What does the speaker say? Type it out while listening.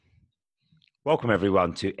Welcome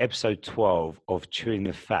everyone to episode 12 of Chewing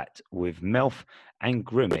the Fat with Melf and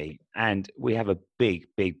Grimmy. And we have a big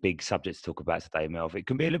subject to talk about today, Melf. It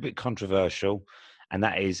can be a little bit controversial, and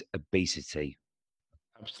that is obesity.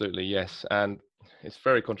 Absolutely, yes. And it's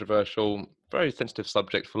very controversial, very sensitive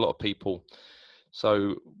subject for a lot of people.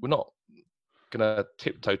 So we're not going to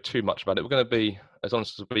tiptoe too much about it. We're going to be as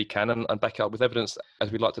honest as we can and back it up with evidence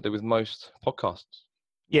as we like to do with most podcasts.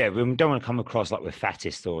 Yeah, we don't want to come across like we're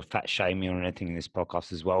fattest or fat shaming or anything in this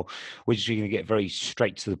podcast as well. We're just going to get very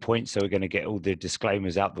straight to the point. So we're going to get all the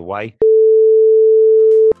disclaimers out the way.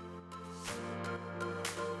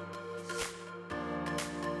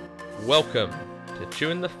 Welcome to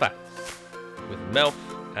Chewing the Fat with Melf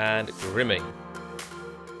and Grimmy.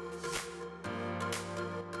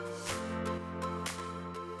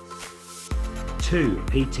 Two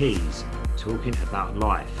PTs talking about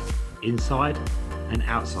life inside and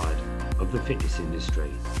outside of the fitness industry.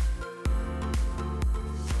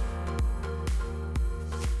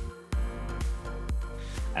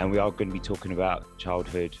 And we are going to be talking about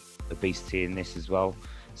childhood obesity in this as well.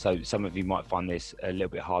 So some of you might find this a little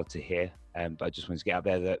bit hard to hear, but I just wanted to get out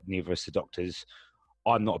there that neither of us are doctors.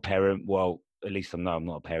 I'm not a parent. Well, at least I know I'm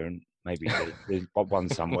not a parent. Maybe there's one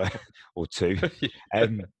somewhere or two.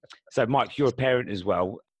 So Mike, you're a parent as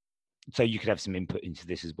well. So you could have some input into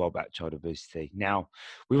this as well about child obesity. Now,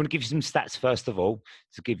 we want to give you some stats first of all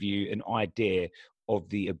to give you an idea of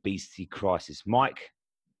the obesity crisis. Mike,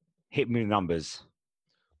 hit me with numbers.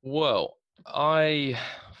 Well, I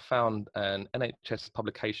found an NHS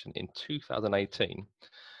publication in 2018,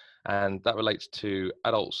 and that relates to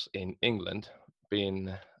adults in England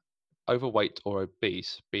being overweight or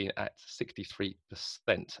obese being at 63%,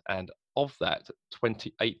 and of that,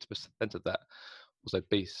 28% of that was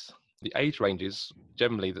obese. The age ranges,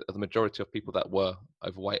 generally, the majority of people that were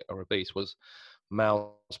overweight or obese was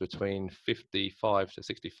males between 55 to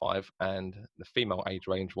 65, and the female age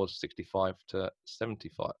range was 65 to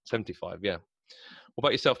 75. Yeah. What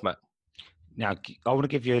about yourself, Matt? Now, I want to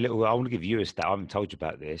give you a stat. I haven't told you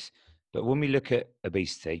about this, but when we look at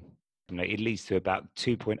obesity, it leads to about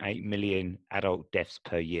 2.8 million adult deaths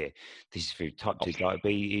per year. This is through type 2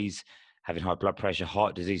 diabetes, having high blood pressure,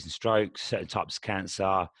 heart disease and stroke, certain types of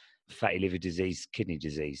cancer, fatty liver disease, kidney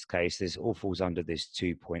disease. Okay, so this all falls under this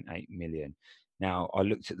 2.8 million. Now, I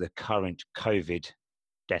looked at the current COVID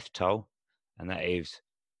death toll, and that is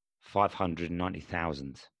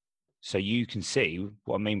 590,000. So you can see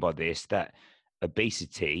what I mean by this, that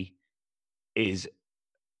obesity is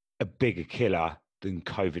a bigger killer than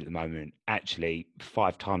COVID at the moment, actually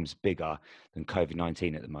 5 times bigger than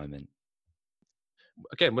COVID-19 at the moment.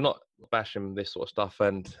 Again, we're not bashing this sort of stuff,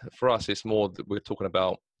 and for us it's more that we're talking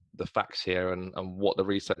about the facts here and what the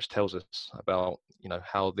research tells us about,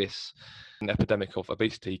 how this epidemic of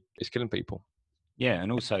obesity is killing people. Yeah,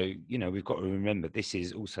 and also, we've got to remember this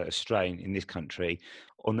is also a strain in this country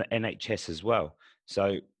on the NHS as well.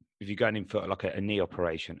 So if you're going in for like a knee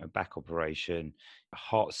operation, a back operation, a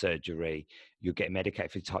heart surgery, you'll get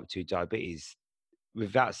medicated for type 2 diabetes.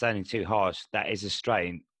 Without sounding too harsh, that is a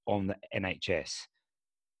strain on the NHS.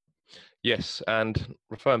 Yes, and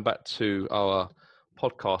referring back to our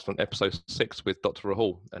podcast on episode 6 with Dr.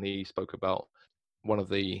 Rahul, and he spoke about one of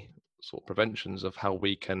the sort of preventions of how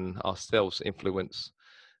we can ourselves influence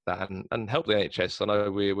that and help the NHS. I know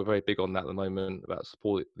we're very big on that at the moment, about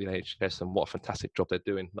support the NHS and what a fantastic job they're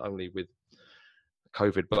doing, not only with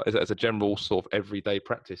COVID, but as a general sort of everyday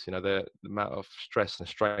practice. The amount of stress and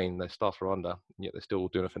strain their staff are under, yet they're still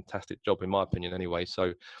doing a fantastic job, in my opinion, anyway.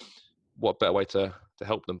 So what better way to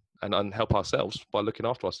help them and help ourselves by looking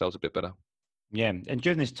after ourselves a bit better. Yeah, and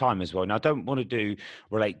during this time as well. Now, I don't want to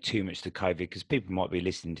relate too much to COVID because people might be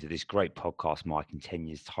listening to this great podcast, Mike, in 10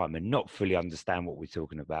 years' time and not fully understand what we're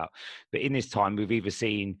talking about. But in this time, we've either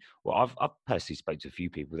seen, well, I've personally spoke to a few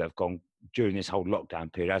people that have gone during this whole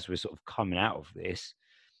lockdown period, as we're sort of coming out of this,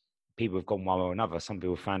 people have gone one way or another. Some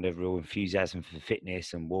people found a real enthusiasm for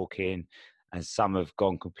fitness and walking, and some have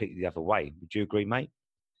gone completely the other way. Would you agree, mate?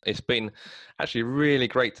 It's been actually really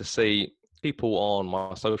great to see people on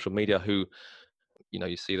my social media who,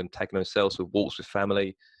 you see them tagging themselves with walks with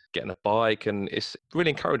family, getting a bike, and it's really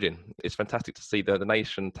encouraging. It's fantastic to see the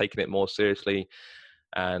nation taking it more seriously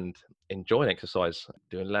and enjoying exercise,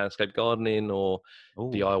 doing landscape gardening or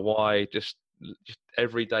DIY, just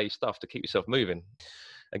everyday stuff to keep yourself moving.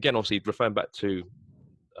 Again, obviously, referring back to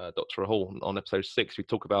Dr. Rahul on episode 6, we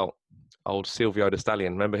talk about old Silvio the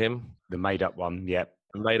Stallion. Remember him? The made-up one, yep.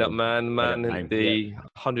 Made-up man, the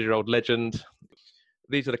 100-year-old legend.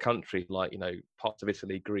 These are the countries like, parts of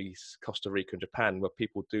Italy, Greece, Costa Rica, and Japan where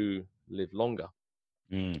people do live longer.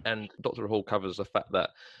 Mm. And Dr. Hall covers the fact that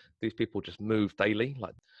these people just move daily,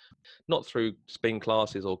 like not through spin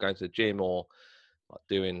classes or going to the gym or like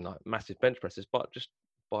doing like massive bench presses, but just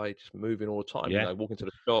by just moving all the time, Yeah. walking to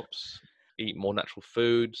the shops, eat more natural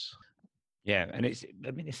foods. Yeah, and it's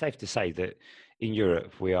safe to say that in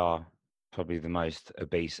Europe we are probably the most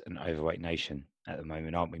obese and overweight nation at the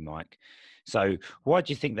moment, aren't we, Mike? So why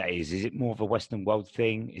do you think that is? Is it more of a Western world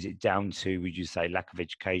thing? Is it down to, would you say, lack of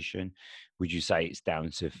education? Would you say it's down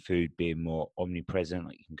to food being more omnipresent?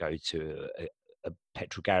 Like you can go to a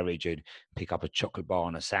petrol garage and pick up a chocolate bar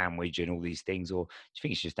and a sandwich and all these things, or do you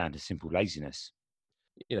think it's just down to simple laziness?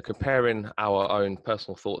 Comparing our own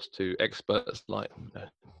personal thoughts to experts like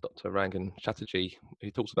Dr. Rangan Chatterjee, who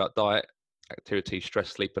talks about diet, activity, stress,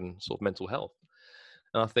 sleep, and sort of mental health.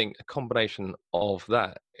 And I think a combination of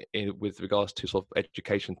that with regards to sort of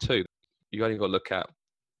education too, you only got to look at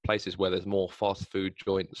places where there's more fast food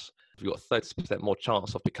joints. You've got 30% more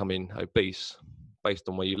chance of becoming obese based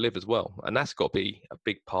on where you live as well. And that's got to be a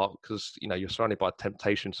big part because, you're surrounded by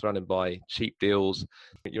temptation, surrounded by cheap deals.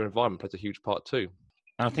 Your environment plays a huge part too.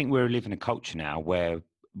 And I think we're living a culture now where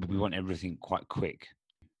we want everything quite quick.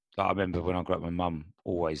 Like I remember when I grew up, my mum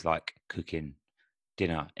always like cooking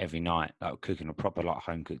dinner every night, like cooking a proper like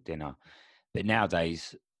home cooked dinner. But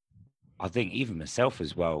nowadays, I think even myself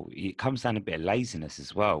as well, it comes down to a bit of laziness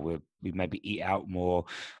as well. We maybe eat out more,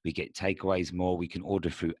 we get takeaways more, we can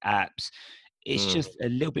order through apps. It's just a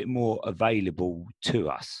little bit more available to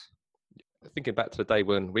us. Thinking back to the day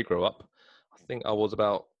when we grew up, I think I was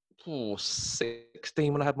about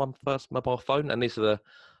 16 when I had my first mobile phone, and these are the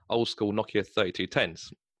old school Nokia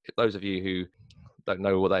 3210s. Those of you who don't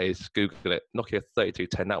know what that is, Google it. Nokia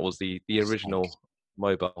 3210. That was the original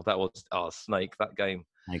mobile. That was Snake, that game.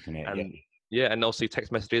 Making it, And and also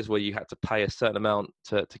text messages where you had to pay a certain amount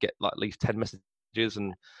to get like at least 10 messages,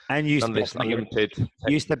 and you used none of this unlimited.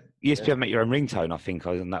 You used to be able to make your own ringtone, I think,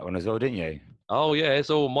 on that one as well, didn't you? Oh yeah,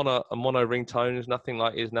 it's all mono ringtones, nothing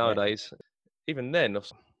like it is nowadays. Even then,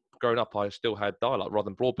 growing up, I still had dial-up rather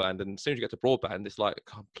than broadband, and as soon as you get to broadband, it's like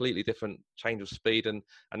a completely different change of speed. And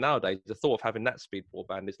nowadays, the thought of having that speed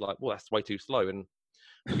broadband is like, well, that's way too slow. And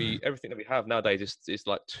everything that we have nowadays is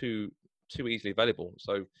like too easily available.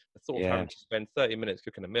 So the thought of having to spend 30 minutes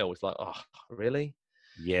cooking a meal is like, oh, really?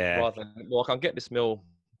 Yeah. Rather than, well, I can get this meal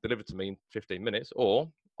delivered to me in 15 minutes, or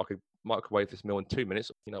I could microwave this meal in 2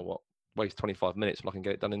 minutes. You know what? Waste 25 minutes, but I can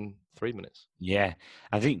get it done in 3 minutes. Yeah,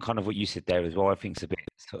 I think kind of what you said there as well. I think it's a bit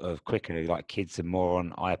sort of quicker. Like kids are more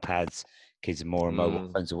on iPads, kids are more on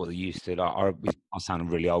mobile phones than what they used to. Like I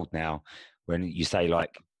sound really old now when you say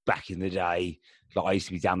like back in the day, like I used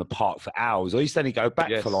to be down the park for hours. I used to only go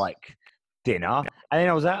back for like dinner, and then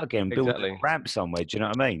I was out again, building a ramp somewhere. Do you know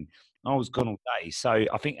what I mean? I was gone all day. So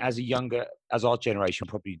I think as our generation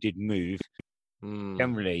probably did move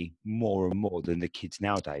generally more and more than the kids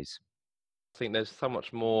nowadays. I think there's so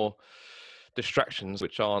much more distractions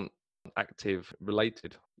which aren't active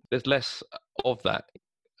related. There's less of that,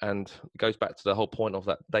 and it goes back to the whole point of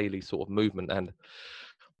that daily sort of movement. And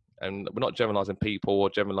we're not generalizing people or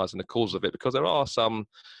generalizing the cause of it, because there are some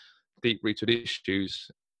deep-rooted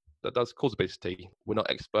issues that does cause obesity. We're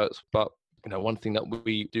not experts, but one thing that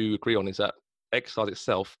we do agree on is that exercise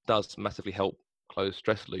itself does massively help close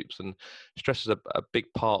stress loops, and stress is a big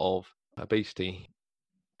part of obesity.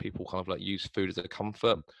 People kind of like use food as a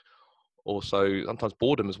comfort. Also, sometimes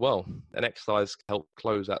boredom as well. And exercise can help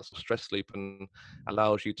close that stress loop and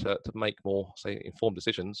allows you to make more, say, informed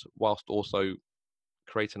decisions, whilst also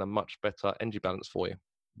creating a much better energy balance for you.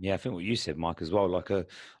 Yeah, I think what you said, Mike, as well. Like a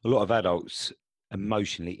lot of adults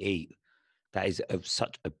emotionally eat. That is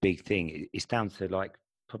such a big thing. It's down to like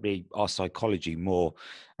probably our psychology more.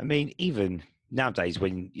 I mean, even nowadays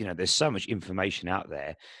when, there's so much information out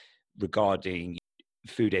there regarding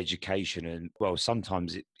food education, and well,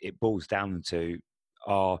 sometimes it boils down to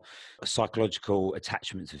our psychological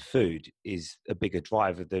attachment to food is a bigger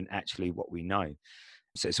driver than actually what we know.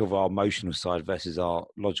 So it's sort of our emotional side versus our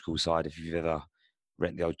logical side, if you've ever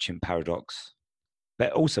read the old chimp paradox.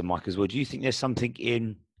 But also, Mike, as well, do you think there's something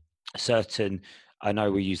in certain, I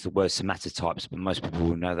know we use the word somatotypes, but most people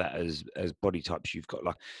will know that as body types. You've got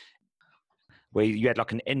like, where you had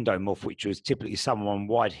like an endomorph, which was typically someone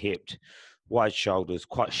wide hipped, wide shoulders,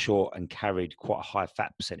 quite short, and carried quite a high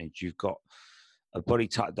fat percentage. You've got a body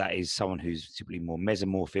type that is someone who's typically more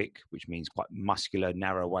mesomorphic, which means quite muscular,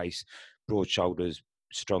 narrow waist, broad shoulders,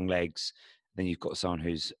 strong legs. Then you've got someone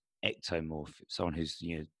who's ectomorph, someone who's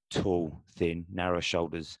tall, thin, narrow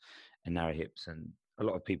shoulders, and narrow hips. And a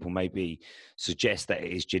lot of people maybe suggest that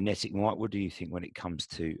it is genetic. Mike, what do you think when it comes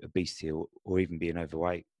to obesity or even being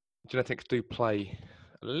overweight? Genetics do play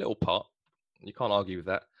a little part, You can't argue with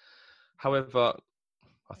that. However,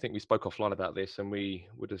 I think we spoke offline about this, and we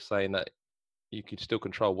were just saying that you can still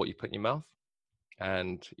control what you put in your mouth.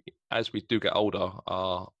 And as we do get older,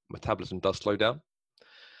 our metabolism does slow down.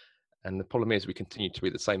 And the problem is we continue to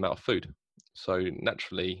eat the same amount of food. So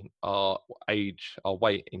naturally, our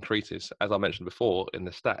weight increases. As I mentioned before in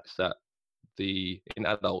the stats, that in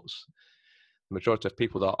adults, the majority of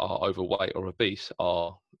people that are overweight or obese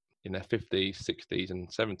are in their 50s, 60s, and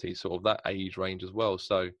 70s, sort of that age range as well.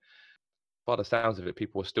 So by the sounds of it,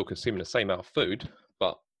 people are still consuming the same amount of food,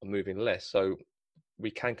 but are moving less. So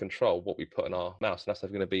we can control what we put in our mouths, and that's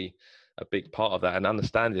going to be a big part of that, and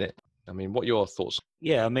understanding it. I mean, what are your thoughts?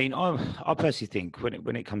 Yeah, I mean, I personally think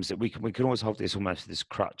when it comes to, we can always hold this almost this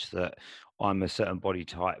crutch that I'm a certain body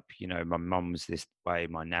type. You know, my mum was this way,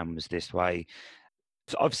 my nan was this way.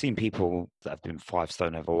 So I've seen people that have been 5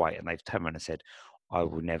 stone overweight, and they've turned around and said, "I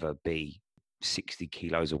will never be 60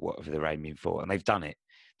 kilos or whatever they're aiming for," and they've done it.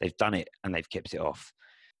 They've done it, and they've kept it off.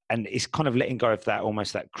 And it's kind of letting go of that,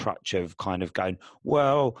 almost that crutch of kind of going,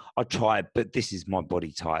 well, I tried, but this is my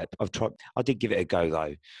body type. I've tried. I did give it a go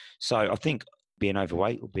though. So I think being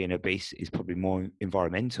overweight or being obese is probably more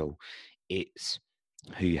environmental. It's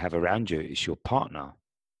who you have around you. It's your partner.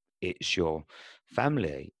 It's your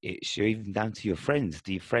family. It's even down to your friends.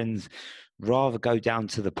 Do your friends rather go down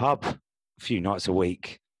to the pub a few nights a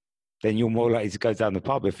week? Then you're more likely to go down the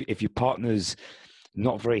pub. If your partner's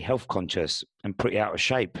not very health conscious and pretty out of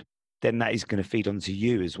shape, then that is going to feed onto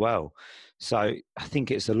you as well. So I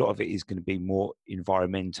think it's a lot of it is going to be more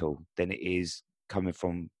environmental than it is coming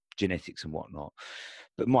from genetics and whatnot.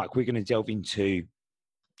 But Mike, we're going to delve into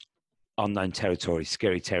unknown territory,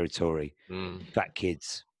 scary territory, fat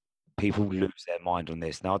kids. People lose their mind on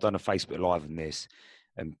this. Now, I've done a Facebook Live on this,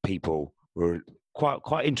 and people were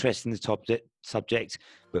quite interested in the subject,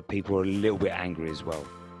 but people were a little bit angry as well.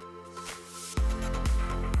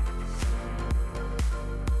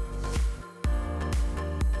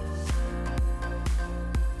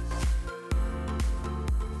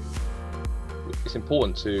 It's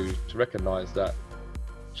important to recognise that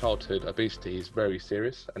childhood obesity is very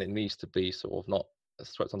serious, and it needs to be sort of not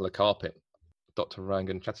swept under the carpet. Dr.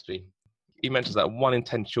 Rangan Chatterjee, he mentions that 1 in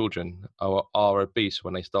 10 children are obese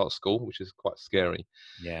when they start school, which is quite scary.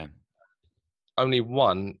 Yeah. Only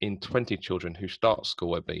 1 in 20 children who start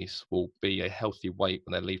school obese will be a healthy weight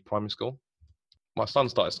when they leave primary school. My son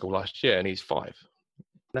started school last year and he's 5.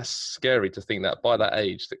 That's scary to think that by that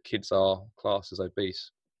age that kids are classed as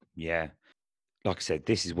obese. Yeah. Like I said,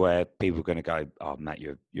 this is where people are going to go, "Oh, Matt,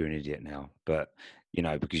 you're an idiot now," but you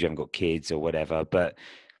know, because you haven't got kids or whatever. But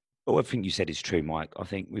I think you said is true, Mike. I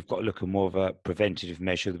think we've got to look at more of a preventative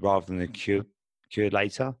measure rather than a cure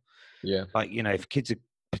later. Yeah. Like, you know, if kids are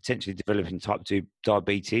potentially developing type 2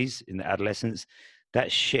 diabetes in the adolescence,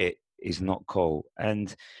 that shit is not cool.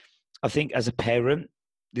 And I think as a parent,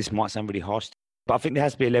 this might sound really harsh, but I think there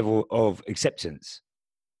has to be a level of acceptance.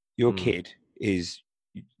 Your kid is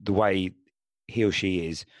the way he or she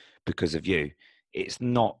is because of you. It's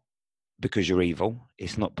not because you're evil.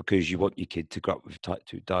 It's not because you want your kid to grow up with type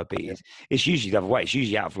 2 diabetes. Yeah. It's usually the other way. It's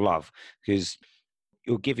usually out of love, because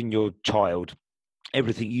you're giving your child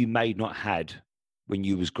everything you may not had when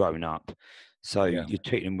you was growing up. So you're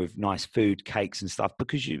treating them with nice food, cakes and stuff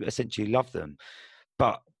because you essentially love them.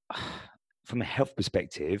 But from a health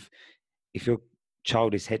perspective, if your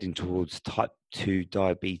child is heading towards type 2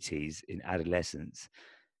 diabetes in adolescence,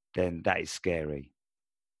 then that is scary.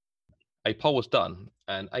 A poll was done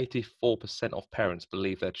and 84% of parents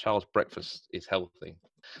believe their child's breakfast is healthy.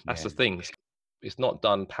 That's the thing. It's not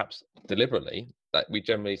done perhaps deliberately, that we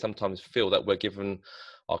generally sometimes feel that we're giving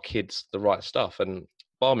our kids the right stuff. And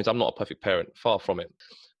by all means, I'm not a perfect parent, far from it.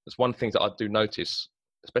 There's one thing that I do notice,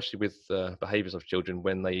 especially with the behaviors of children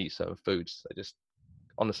when they eat certain foods. They just,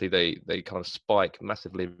 honestly, they kind of spike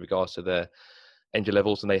massively in regards to their energy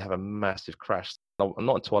levels, and they have a massive crash. Not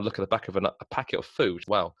until I look at the back of a packet of food,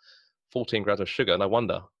 wow, 14 grams of sugar, no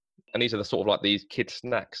wonder. And these are the sort of like these kid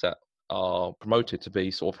snacks that are promoted to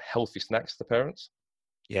be sort of healthy snacks to parents.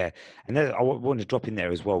 Yeah, and then I want to drop in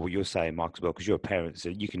there as well what you're saying, Mark, as well, because you're a parent, so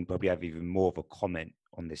you can probably have even more of a comment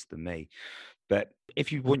on this than me. But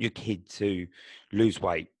if you want your kid to lose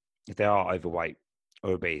weight, if they are overweight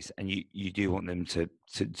or obese, and you do want them to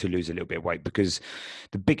lose a little bit of weight, because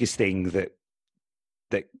the biggest thing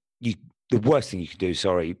the worst thing you could do,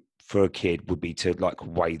 for a kid would be to like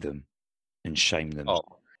weigh them and shame them. Oh.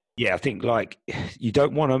 Yeah, I think like you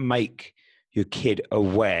don't want to make your kid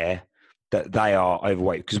aware that they are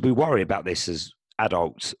overweight, because we worry about this as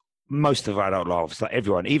adults most of our adult lives, like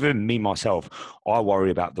everyone, even me myself, I worry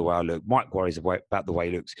about the way I look. Mike worries about the way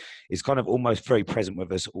he looks. It's kind of almost very present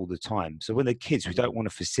with us all the time. So when they're kids, we don't want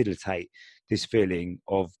to facilitate this feeling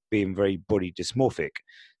of being very body dysmorphic.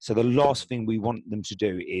 So the last thing we want them to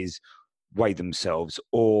do is weigh themselves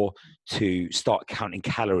or to start counting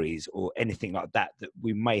calories or anything like that that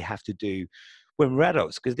we may have to do when we're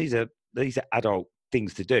adults, because these are adult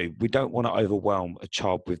things to do. We don't want to overwhelm a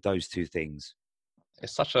child with those two things.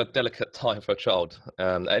 It's such a delicate time for a child,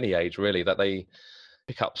 at any age really, that they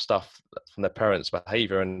pick up stuff from their parents'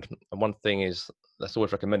 behaviour. And one thing is that's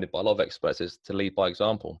always recommended by a lot of experts is to lead by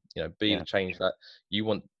example. Be the change that you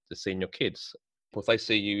want to see in your kids. If they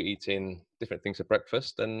see you eating different things at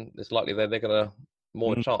breakfast, then it's likely they're going to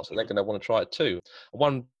more chance that they're going to want to try it too.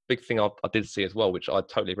 One big thing I did see as well, which I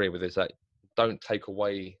totally agree with, is that don't take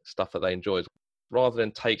away stuff that they enjoy. Rather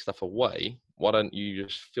than take stuff away, why don't you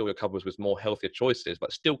just fill your cupboards with more healthier choices,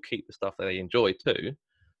 but still keep the stuff that they enjoy too.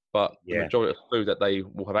 But the majority of food that they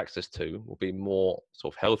will have access to will be more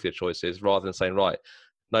sort of healthier choices, rather than saying, right,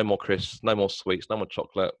 no more crisps, no more sweets, no more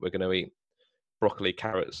chocolate. We're going to eat broccoli,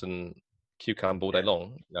 carrots, and cucumber all day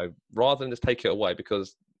long. Rather than just take it away,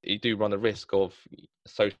 because you do run the risk of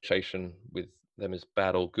association with them as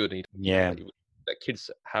bad or good. That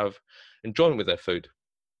kids have enjoyment with their food.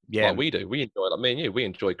 Yeah, like we do. We enjoy, like me and you, we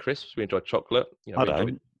enjoy crisps, we enjoy chocolate. I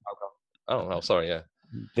don't. Oh, sorry, yeah.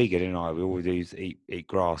 Vegan and I, we all do is eat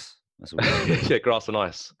grass. That's all. Yeah, grass and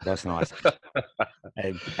ice. That's nice.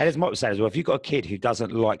 And as Mike was saying as well, if you've got a kid who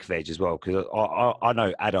doesn't like veg as well, because I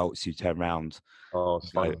know adults who turn around,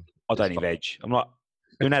 it's fun. I don't eat veg. I'm like,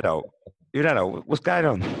 you're an adult. You're an adult. What's going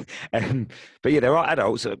on? But yeah, there are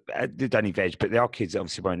adults that don't eat veg, but there are kids that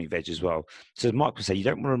obviously won't eat veg as well. So as Mike would say, you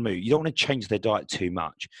don't want to change their diet too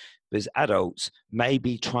much. But as adults,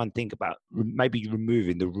 maybe try and think about maybe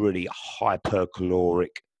removing the really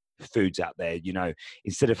hypercaloric foods out there.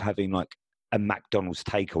 Instead of having like a McDonald's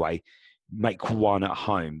takeaway, make one at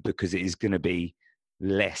home, because it is going to be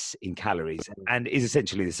less in calories and is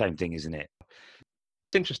essentially the same thing, isn't it?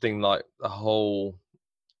 It's interesting, like the whole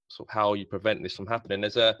sort of how you prevent this from happening.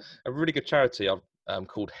 There's a really good charity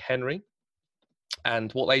called Henry,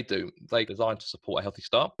 and what they do, they designed to support a healthy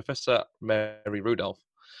start. Professor Mary Rudolph,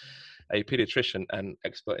 a pediatrician and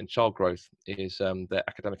expert in child growth, is their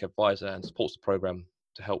academic advisor and supports the program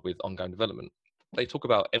to help with ongoing development. They talk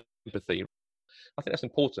about empathy. I think that's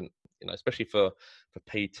important, especially for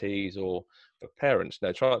PTs or for parents,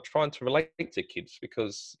 trying to relate to kids,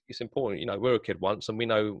 because it's important. We were a kid once and we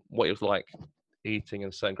know what it was like eating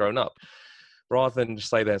and saying growing up, rather than just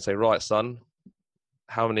stay there and say, right, son,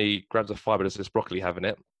 how many grams of fiber does this broccoli have in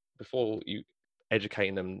it? Before you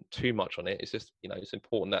educating them too much on it, it's just, it's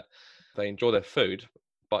important that they enjoy their food,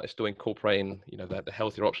 but it's still incorporating, the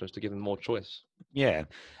healthier options to give them more choice. Yeah.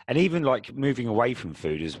 And even like moving away from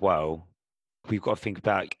food as well, we've got to think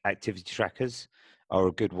about activity trackers are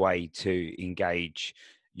a good way to engage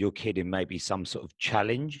your kid in maybe some sort of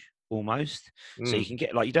challenge almost. So you can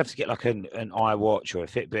get you don't have to get like an iWatch or a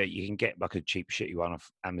Fitbit. You can get like a cheap shitty one off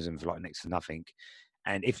Amazon for like next to nothing.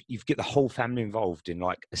 And if you get the whole family involved in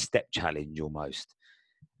like a step challenge almost,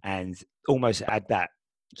 and almost add that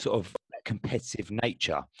sort of competitive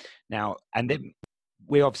nature. Now, and then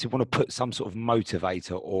we obviously want to put some sort of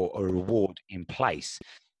motivator or a reward in place.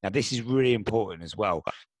 Now, this is really important as well.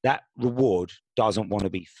 That reward doesn't want to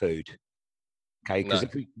be food. Okay, because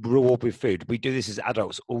if we reward with food, we do this as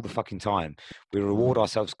adults all the fucking time. We reward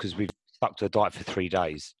ourselves because we've stuck to a diet for 3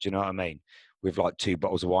 days. Do you know what I mean? With like 2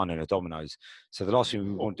 bottles of wine and a Domino's. So the last thing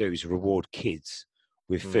we want to do is reward kids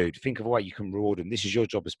with food. Think of a way you can reward them. This is your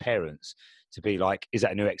job as parents to be like, is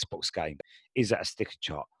that a new Xbox game? Is that a sticker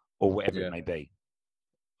chart? Or whatever it may be.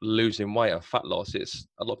 Losing weight and fat loss, it's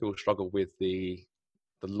a lot of people struggle with the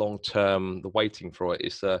long term, the waiting for it.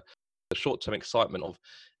 It's the short term excitement of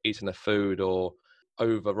eating the food, or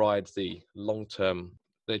overrides the long term,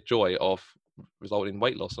 the joy of resulting in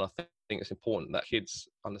weight loss. And I think it's important that kids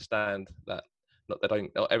understand that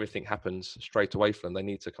not everything happens straight away for them. They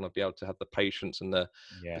need to kind of be able to have the patience and the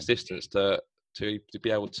persistence to be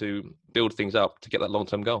able to build things up to get that long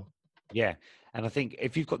term goal. Yeah. And I think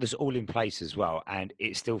if you've got this all in place as well, and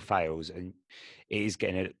it still fails, and it is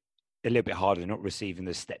getting a little bit harder, not receiving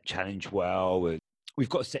the step challenge well, and we've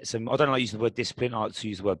got to set some, I don't like using the word discipline, I like to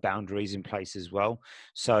use the word boundaries in place as well.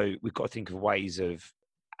 So we've got to think of ways of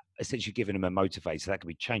essentially giving them a motivator. That could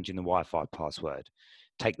be changing the Wi-Fi password,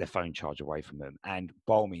 take their phone charge away from them. And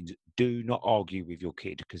by all means, do not argue with your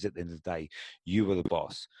kid, because at the end of the day, you are the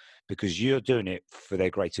boss, because you're doing it for their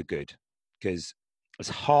greater good. Because as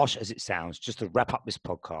harsh as it sounds, just to wrap up this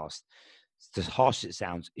podcast, as harsh as it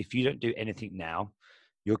sounds, if you don't do anything now,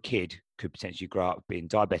 your kid could potentially grow up being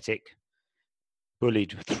diabetic,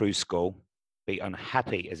 bullied through school, be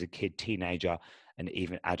unhappy as a kid, teenager, and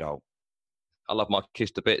even adult. I love my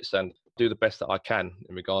kids to bits and do the best that I can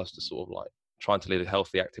in regards to sort of like trying to lead a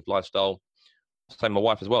healthy, active lifestyle. Same my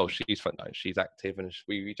wife as well. She's active, and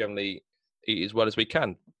we generally eat as well as we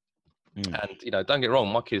can. And don't get me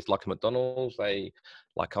wrong, my kids like a McDonald's, they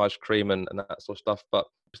like ice cream and that sort of stuff, but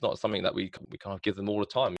it's not something that we kind of give them all the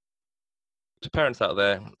time. To parents out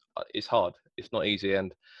there, it's hard. It's not easy,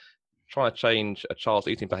 and trying to change a child's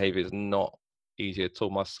eating behaviour is not easy at all.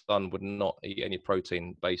 My son would not eat any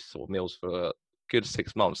protein-based sort of meals for a good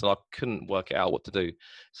 6 months, and I couldn't work it out what to do.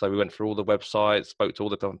 So we went through all the websites, spoke to all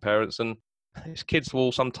the different parents, and his kids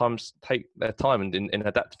will sometimes take their time in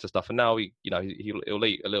adapting to stuff. And now he'll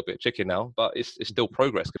eat a little bit of chicken now, but it's still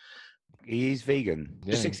progress. He is vegan.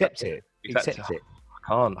 Yeah. Just accept it. Accept it.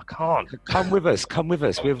 I can't. Come with us.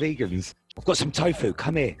 We're vegans. I've got some tofu.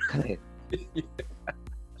 Come here.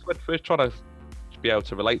 We're trying to be able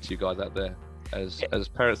to relate to you guys out there as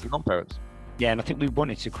parents and non-parents. Yeah, and I think we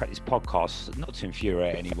wanted to create this podcast not to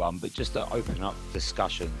infuriate anyone, but just to open up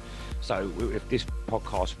discussion. So if this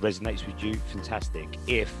podcast resonates with you, fantastic.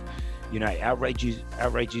 If it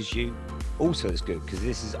outrages you, also it's good, because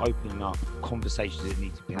this is opening up conversations that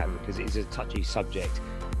need to be had, because it is a touchy subject.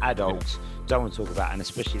 Adults don't want to talk about, and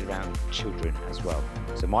especially around children as well.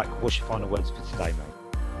 So Mike, what's your final words for today,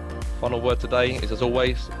 mate? Final word today is, as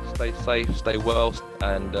always, stay safe, stay well,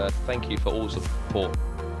 and thank you for all the support.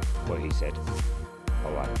 What he said.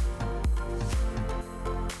 All right.